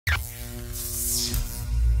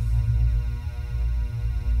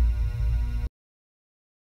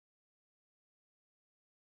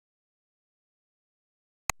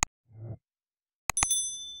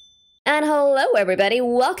And hello everybody,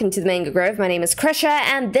 welcome to the Mango Grove. My name is Krisha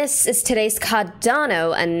and this is today's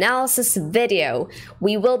Cardano analysis video.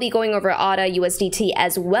 We will be going over ADA USDT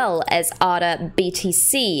as well as ADA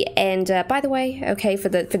BTC. And by the way, okay, for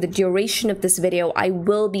the duration of this video, I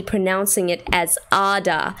will be pronouncing it as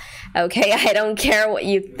ADA. Okay, I don't care what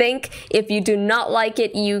you think. If you do not like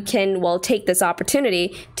it, you can, well, take this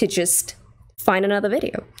opportunity to just find another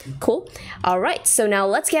video. Cool. All right, so now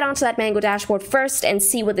let's get onto that Mango dashboard first and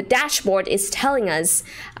see what the dashboard is telling us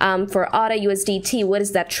for ADA USDT. What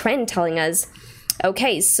is that trend telling us?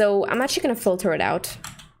 Okay, so I'm actually going to filter it out.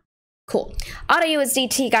 Cool. ADA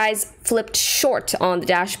USDT, guys, flipped short on the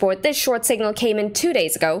dashboard. This short signal came in 2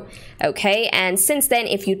 days ago. Okay, and since then,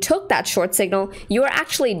 if you took that short signal, you are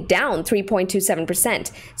actually down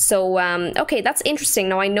 3.27%. So, okay, that's interesting.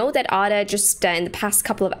 Now, I know that ADA just in the past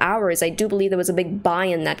couple of hours, I do believe there was a big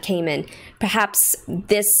buy-in that came in. Perhaps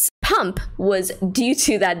this pump was due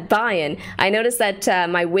to that buy-in. I noticed that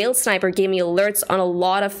my whale sniper gave me alerts on a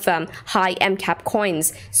lot of high MCAP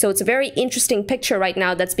coins. So it's a very interesting picture right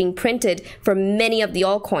now that's being printed for many of the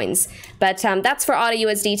altcoins. But that's for ADA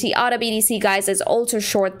USDT. ADA BTC, guys, is also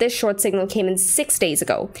short. This short signal came in 6 days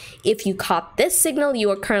ago. If you caught this signal, you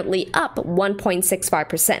are currently up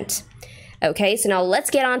 1.65%. Okay, so now let's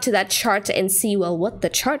get on to that chart and see, well, what the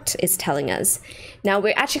chart is telling us. Now,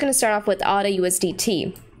 we're actually going to start off with ADA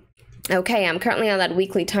USDT. Okay, I'm currently on that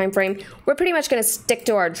weekly time frame. We're pretty much going to stick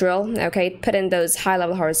to our drill, okay, put in those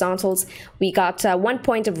high-level horizontals. We got 1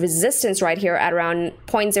 point of resistance right here at around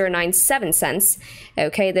 0.097 cents.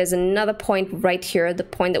 Okay, there's another point right here, the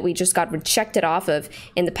point that we just got rejected off of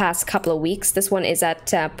in the past couple of weeks. This one is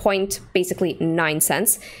at basically 9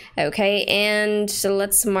 cents. Okay, and so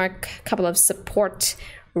let's mark a couple of support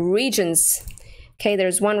regions. Okay,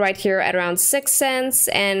 there's one right here at around 6 cents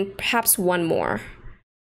and perhaps one more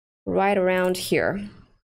right around here.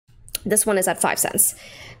 This one is at 5 cents.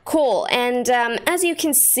 Cool. And as you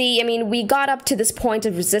can see, I mean, we got up to this point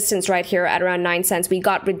of resistance right here at around 9 cents. We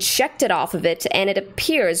got rejected off of it, and it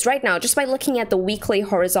appears right now, just by looking at the weekly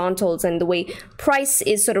horizontals and the way price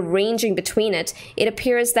is sort of ranging between it, it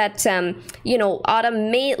appears that you know, ADA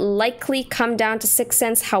may likely come down to 6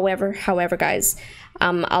 cents. However, guys,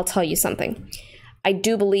 I'll tell you something. I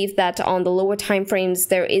do believe that on the lower time frames,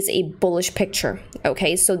 there is a bullish picture.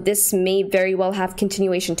 Okay, so this may very well have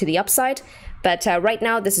continuation to the upside. But right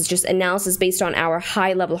now, this is just analysis based on our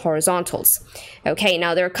high-level horizontals. Okay,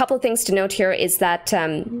 now there are a couple of things to note here is that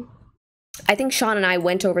I think Sean and I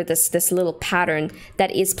went over this little pattern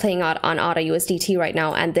that is playing out on ADA USDT right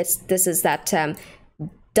now. And this is that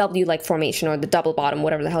W-like formation, or the double bottom,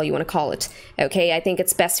 whatever the hell you want to call it. Okay, I think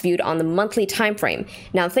it's best viewed on the monthly time frame.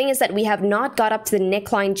 Now, the thing is that we have not got up to the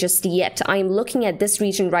neckline just yet. I am looking at this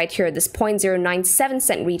region right here, this 0.097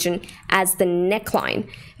 cent region, as the neckline.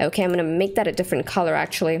 Okay, I'm going to make that a different color,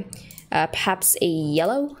 actually. Perhaps a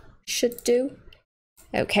yellow should do.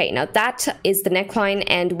 Okay, now that is the neckline,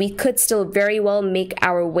 and we could still very well make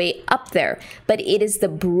our way up there, but it is the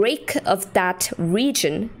break of that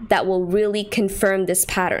region that will really confirm this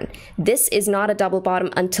pattern. This is not a double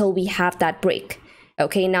bottom until we have that break.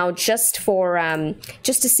 Okay, now just for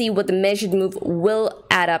just to see what the measured move will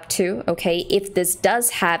add up to, okay, if this does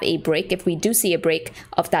have a break, if we do see a break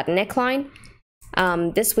of that neckline,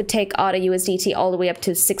 this would take ADA USDT all the way up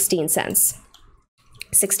to 16 cents.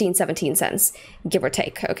 16, 17 cents, give or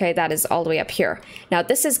take. Okay, that is all the way up here. Now,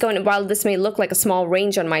 this is going, while this may look like a small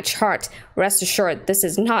range on my chart, rest assured, this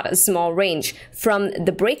is not a small range. From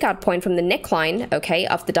the breakout point from the neckline, okay,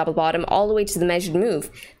 of the double bottom, all the way to the measured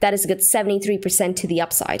move, that is a good 73% to the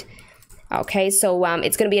upside. Okay, so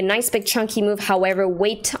it's going to be a nice big chunky move. However,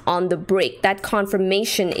 wait on the break. That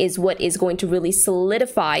confirmation is what is going to really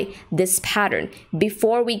solidify this pattern.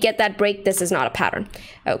 Before we get that break, this is not a pattern.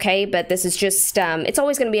 Okay, but this is just, it's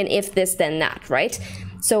always going to be an if this, then that, right?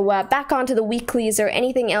 So back onto the weekly. Is there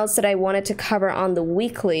anything else that I wanted to cover on the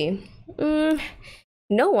weekly?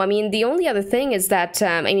 No, I mean, the only other thing is that,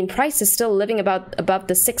 I mean, price is still living above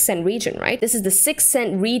the 6 cent region, right? This is the 6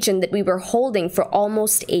 cent region that we were holding for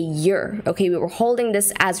almost a year. Okay, we were holding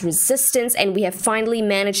this as resistance, and we have finally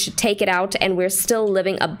managed to take it out, and we're still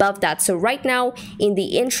living above that. So right now, in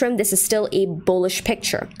the interim, this is still a bullish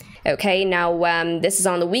picture. Okay, now this is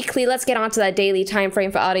on the weekly. Let's get onto that daily time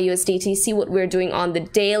frame for ADA USDT, see what we're doing on the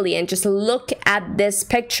daily, and just look at this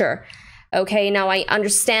picture. Okay, now I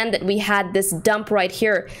understand that we had this dump right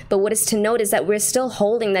here, but what is to note is that we're still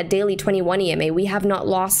holding that daily 21 EMA. We have not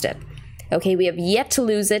lost it. Okay, we have yet to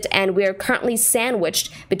lose it, and we are currently sandwiched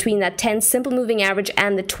between that 10 simple moving average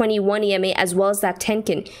and the 21 EMA, as well as that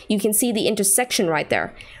Tenkin. You can see the intersection right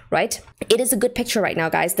there, right? It is a good picture right now,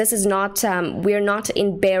 guys. This is not, we're not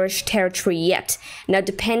in bearish territory yet. Now,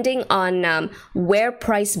 depending on where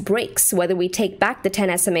price breaks, whether we take back the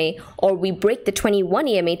 10 SMA or we break the 21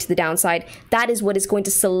 EMA to the downside, that is what is going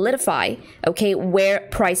to solidify, okay, where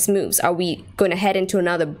price moves. Are we going to head into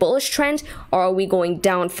another bullish trend, or are we going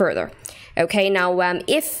down further? Okay, now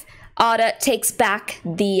if ADA takes back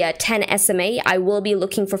the 10 SMA, I will be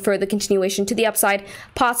looking for further continuation to the upside.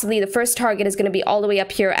 Possibly the first target is going to be all the way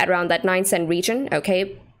up here at around that 9-cent region,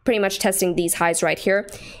 okay? Pretty much testing these highs right here.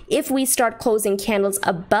 If we start closing candles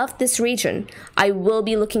above this region, I will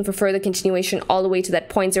be looking for further continuation all the way to that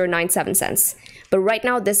 0.097 cents. But right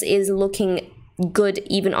now, this is looking good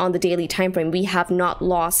even on the daily time frame. We have not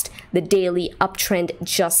lost the daily uptrend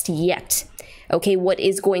just yet. Okay, what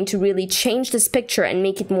is going to really change this picture and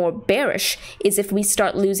make it more bearish is if we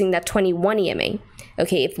start losing that 21 EMA.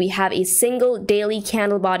 Okay, if we have a single daily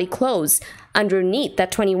candle body close underneath that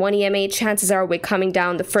 21 EMA, chances are we're coming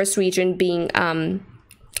down, the first region being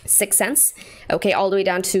 6 cents. Okay, all the way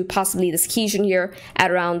down to possibly this Kijun here at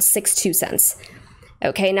around 6.2 cents.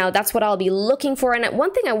 Okay, now that's what I'll be looking for. And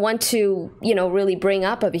one thing I want to, really bring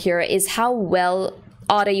up over here is how well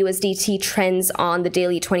ADA USDT trends on the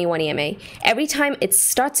daily 21 EMA. Every time it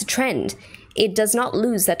starts a trend, it does not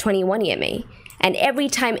lose that 21 EMA. And every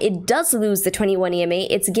time it does lose the 21 EMA,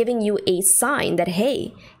 it's giving you a sign that,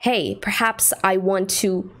 hey, perhaps I want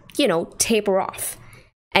to, taper off.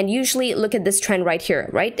 And usually, look at this trend right here,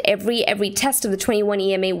 right? Every test of the 21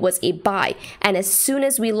 EMA was a buy. And as soon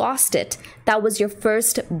as we lost it, that was your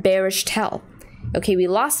first bearish tell. Okay, we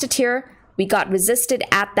lost it here. We got resisted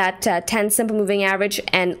at that 10 simple moving average,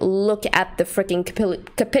 and look at the freaking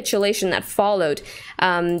capitulation that followed.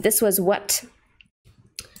 This was what?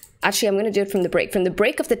 Actually, I'm going to do it from the break. From the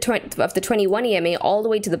break of the 21 EMA all the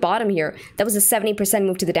way to the bottom here, that was a 70%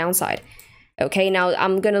 move to the downside. Okay, now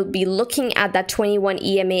I'm going to be looking at that 21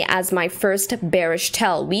 EMA as my first bearish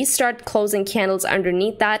tell. We start closing candles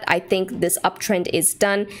underneath that, I think this uptrend is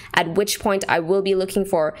done, at which point I will be looking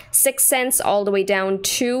for 6 cents all the way down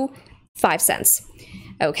to 5 cents.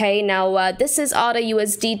 Okay, now this is ADA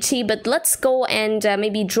USDT, but let's go and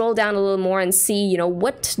maybe drill down a little more and see,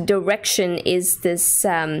 what direction is this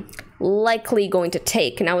likely going to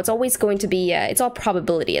take. Now, it's always going to be, it's all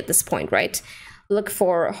probability at this point, right? Look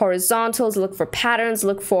for horizontals, look for patterns,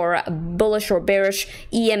 look for bullish or bearish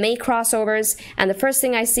EMA crossovers. And the first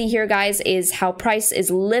thing I see here, guys, is how price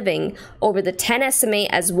is living over the 10 SMA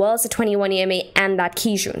as well as the 21 EMA and that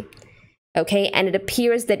Kijun. Okay, and it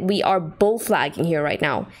appears that we are bull flagging here right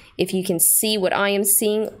now. If you can see what I am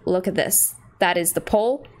seeing, look at this. That is the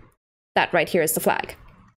pole. That right here is the flag.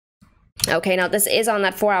 Okay, now this is on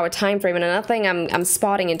that 4-hour time frame, and another thing I'm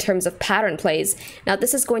spotting in terms of pattern plays. Now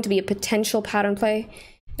this is going to be a potential pattern play.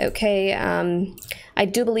 Okay, I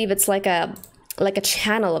do believe it's like a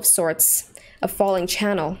channel of sorts, a falling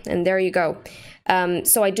channel, and there you go.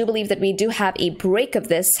 So I do believe that we do have a break of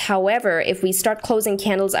this. However, if we start closing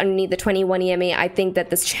candles underneath the 21 EMA, I think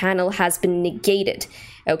that this channel has been negated.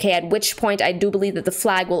 Okay, at which point I do believe that the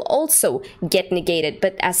flag will also get negated.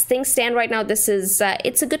 But as things stand right now, this is,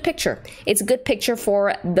 it's a good picture. It's a good picture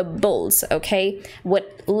for the bulls, okay?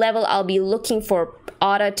 What level I'll be looking for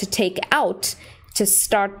ADA to take out to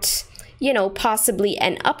start, possibly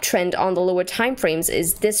an uptrend on the lower time frames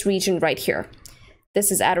is this region right here.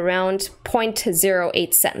 This is at around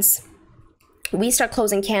 0.08 cents. We start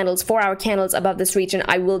closing candles, 4-hour candles above this region,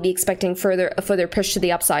 I will be expecting a further push to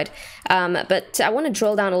the upside. But I want to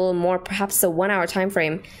drill down a little more, perhaps the 1-hour time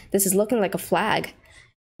frame. This is looking like a flag.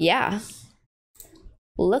 Yeah.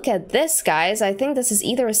 Look at this, guys. I think this is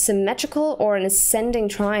either a symmetrical or an ascending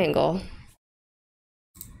triangle.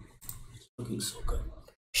 Looking so good.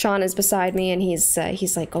 Sean is beside me, and he's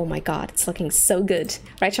like, oh my god, it's looking so good.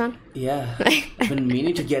 Right, Sean? Yeah. I've been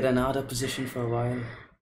meaning to get an ADA position for a while.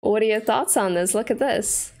 What are your thoughts on this? Look at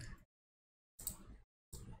this.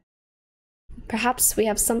 Perhaps we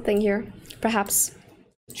have something here. Perhaps.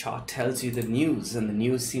 The chart tells you the news, and the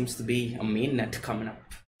news seems to be a mainnet coming up.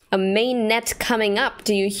 A mainnet coming up.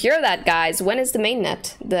 Do you hear that, guys? When is the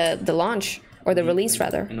mainnet? The launch? Or the release,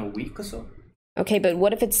 rather? In a week or so. Okay, but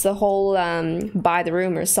what if it's the whole buy the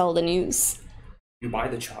rumor, sell the news? You buy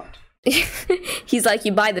the chart. He's like,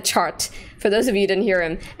 you buy the chart. For those of you who didn't hear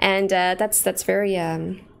him. And that's very...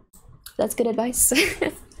 that's good advice.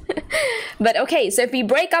 But okay, so if we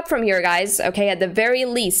break up from here, guys, okay, at the very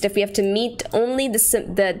least, if we have to meet only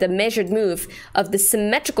the measured move of the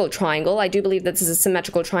symmetrical triangle, I do believe that this is a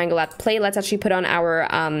symmetrical triangle at play. Let's actually put on our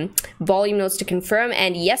volume notes to confirm.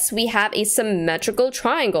 And yes, we have a symmetrical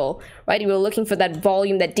triangle, right? We were looking for that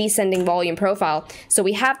volume, that descending volume profile. So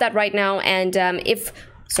we have that right now. And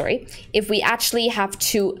if we actually have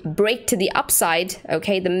to break to the upside,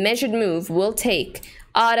 okay, the measured move will take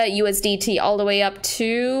ADA USDT all the way up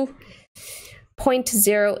to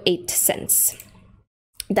 0.08 cents.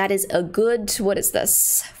 That is a good, what is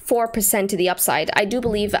this, 4% to the upside. I do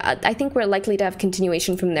believe, I think we're likely to have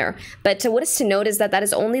continuation from there. But what is to note is that that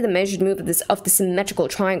is only the measured move of the symmetrical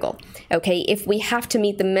triangle. Okay, if we have to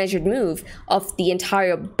meet the measured move of the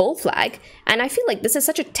entire bull flag, and I feel like this is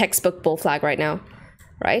such a textbook bull flag right now,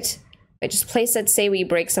 right? I just place it, say we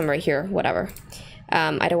break somewhere here, whatever.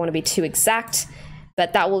 I don't want to be too exact.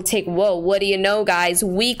 But that will take, whoa, what do you know, guys?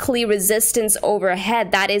 Weekly resistance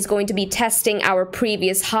overhead. That is going to be testing our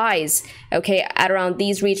previous highs, okay, at around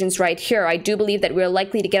these regions right here. I do believe that we're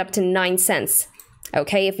likely to get up to 9 cents,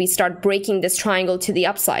 okay, if we start breaking this triangle to the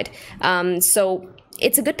upside. So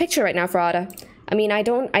it's a good picture right now for ADA. I mean, I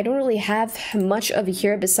don't really have much over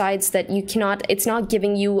here besides that you cannot, it's not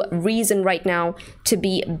giving you reason right now to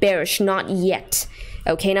be bearish, not yet.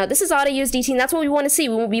 Okay, now this is ADA USDT, and that's what we want to see.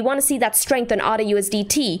 We want to see that strength on ADA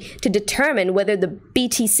USDT to determine whether the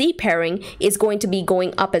BTC pairing is going to be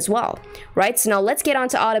going up as well, right? So now let's get on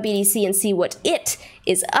to ADA BTC and see what it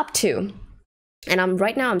is up to. And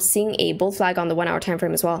right now I'm seeing a bull flag on the 1 hour time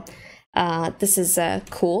frame as well. This is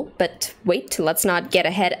cool, but wait, let's not get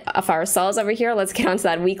ahead of ourselves over here. Let's get onto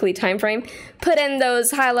that weekly time frame. Put in those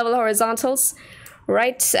high level horizontals.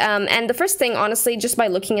 Right, and the first thing, honestly, just by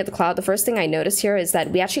looking at the cloud, the first thing I noticed here is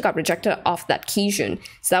that we actually got rejected off that Kijun.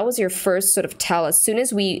 So that was your first sort of tell. As soon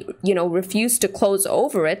as we, you know, refused to close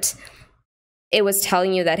over it, it was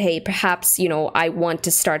telling you that, hey, perhaps, you know, I want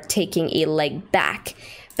to start taking a leg back.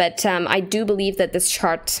 But I do believe that this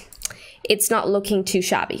chart, it's not looking too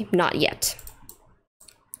shabby, not yet.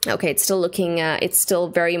 Okay, it's still looking, it's still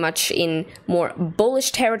very much in more bullish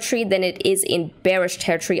territory than it is in bearish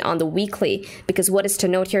territory on the weekly. Because what is to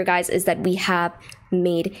note here, guys, is that we have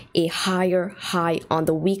made a higher high on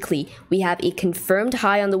the weekly. We have a confirmed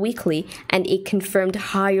high on the weekly and a confirmed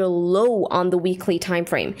higher low on the weekly time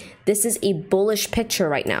frame. This is a bullish picture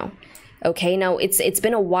right now. Okay, now it's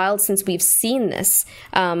been a while since we've seen this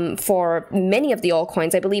for many of the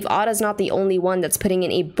altcoins. I believe ADA is not the only one that's putting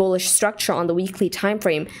in a bullish structure on the weekly time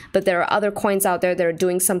frame, but there are other coins out there that are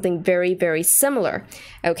doing something very, very similar.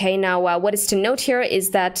 Okay, now what is to note here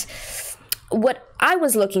is that what I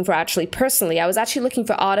was looking for, actually, personally, I was actually looking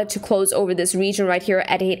for ADA to close over this region right here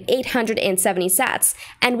at 870 sats,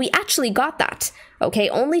 and we actually got that, okay,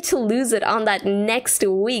 only to lose it on that next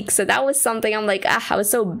week. So that was something I'm like, I was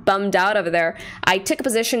so bummed out over there. I took a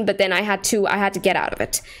position, but then I had to get out of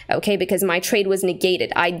it, okay, because my trade was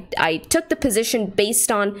negated. I took the position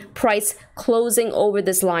based on price closing over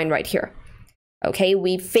this line right here. Okay,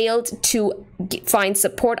 we failed to find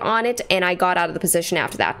support on it, and I got out of the position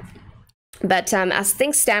after that. But as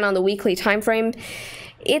things stand on the weekly time frame,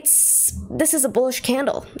 this is a bullish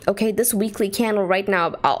candle. Okay, this weekly candle right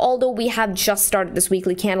now, although we have just started this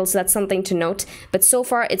weekly candle, so that's something to note, but so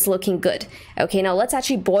far it's looking good. Okay, now let's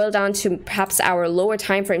actually boil down to perhaps our lower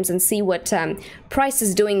time frames and see what price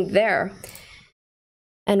is doing there.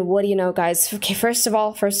 And what do you know, guys? Okay, first of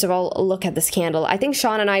all, look at this candle. I think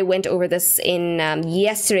Sean and I went over this in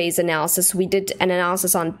yesterday's analysis. We did an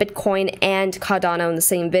analysis on Bitcoin and Cardano in the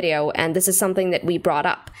same video, and this is something that we brought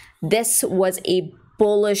up. This was a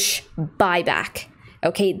bullish buyback.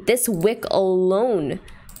 Okay, this wick alone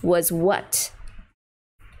was what?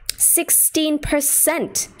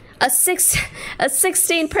 16%. A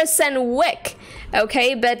 16% wick.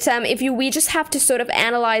 Okay, but we just have to sort of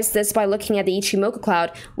analyze this by looking at the Ichimoku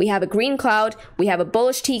cloud. We have a green cloud, we have a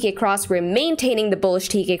bullish TK cross, we're maintaining the bullish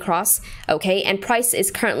TK cross, okay, and price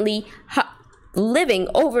is currently living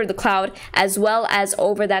over the cloud as well as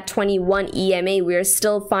over that 21 EMA. We are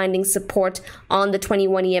still finding support on the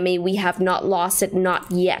 21 EMA. We have not lost it,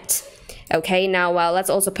 not yet. Okay, now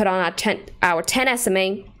let's also put on our 10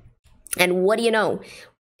 SMA, and what do you know?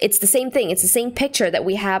 It's the same thing. It's the same picture that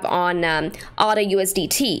we have on ADA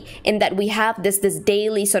USDT, in that we have this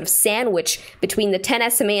daily sort of sandwich between the 10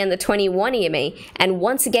 SMA and the 21 EMA. And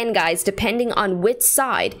once again, guys, depending on which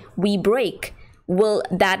side we break, will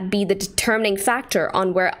that be the determining factor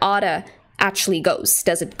on where ADA actually goes?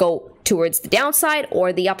 Does it go towards the downside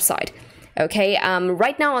or the upside? Okay,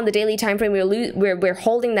 right now on the daily time frame, we're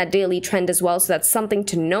holding that daily trend as well, so that's something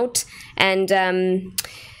to note. And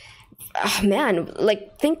oh man,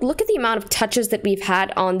 like look at the amount of touches that we've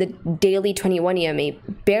had on the daily 21 EMA.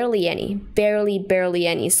 Barely any, barely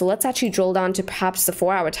any. So let's actually drill down to perhaps the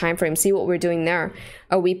 4-hour time frame, see what we're doing there.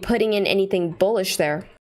 Are we putting in anything bullish there?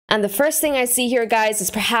 And the first thing I see here, guys,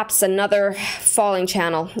 is perhaps another falling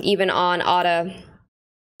channel, even on AUDA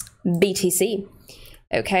BTC.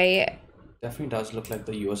 Okay. Definitely does look like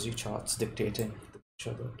the USD charts dictating each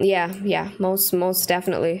other. Yeah, most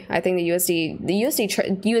definitely. I think the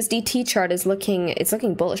USDT chart is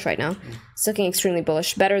looking bullish right now. It's looking extremely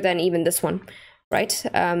bullish, better than even this one, right?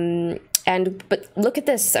 But look at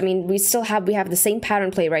this. I mean, we have the same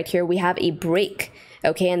pattern play right here. We have a break,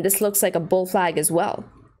 okay, and this looks like a bull flag as well.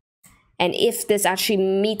 And if this actually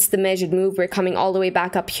meets the measured move, we're coming all the way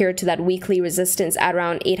back up here to that weekly resistance at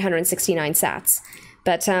around 869 sats.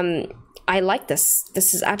 But I like this.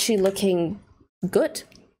 This is actually looking good.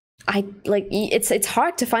 It's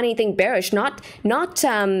hard to find anything bearish. Not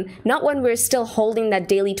when we're still holding that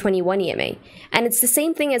daily 21 EMA. And it's the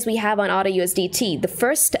same thing as we have on AUDA USDT. The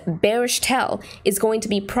first bearish tell is going to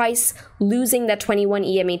be price losing that 21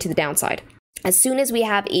 EMA to the downside. As soon as we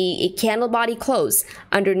have a candle body close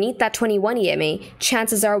underneath that 21 EMA,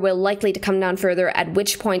 chances are we're likely to come down further, at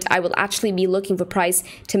which point I will actually be looking for price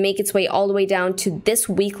to make its way all the way down to this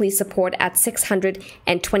weekly support at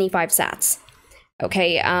 625 sats.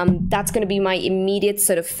 Okay, that's going to be my immediate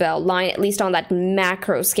sort of line, at least on that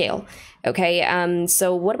macro scale. Okay,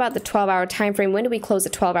 so what about the 12-hour time frame? When do we close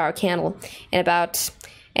a 12-hour candle? In about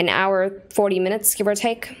an hour, 40 minutes, give or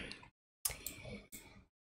take.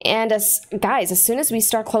 And guys, as soon as we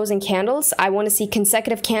start closing candles, I want to see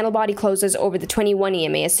consecutive candle body closes over the 21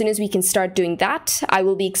 EMA. As soon as we can start doing that, I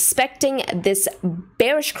will be expecting this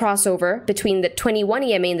bearish crossover between the 21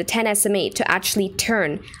 EMA and the 10 SMA to actually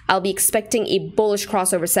turn. I'll be expecting a bullish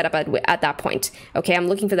crossover setup at that point. Okay, I'm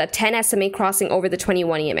looking for that 10 SMA crossing over the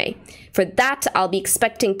 21 EMA. For that, I'll be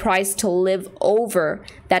expecting price to live over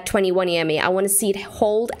that 21 EMA. I want to see it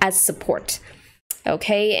hold as support.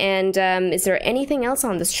 Okay, and is there anything else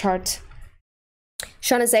on this chart?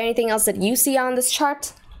 Sean, is there anything else that you see on this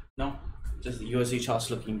chart? No, just the USD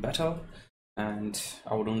chart's looking better, and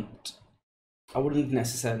I wouldn't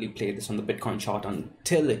necessarily play this on the Bitcoin chart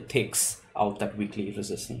until it takes out that weekly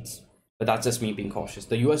resistance. But that's just me being cautious.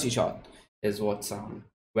 The USD chart is what's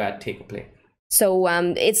where I'd take a play. So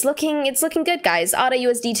it's looking good, guys. AUDA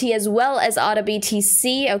USDT as well as AUDA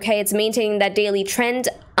BTC. Okay, it's maintaining that daily trend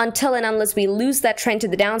until and unless we lose that trend to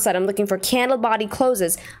the downside. I'm looking for candle body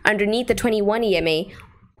closes underneath the 21 EMA.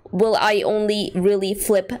 Will I only really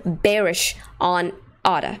flip bearish on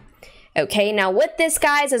AUDA? Okay, now with this,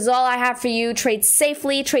 guys, is all I have for you. Trade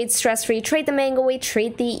safely, trade stress-free, trade the mango way,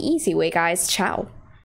 trade the easy way, guys. Ciao.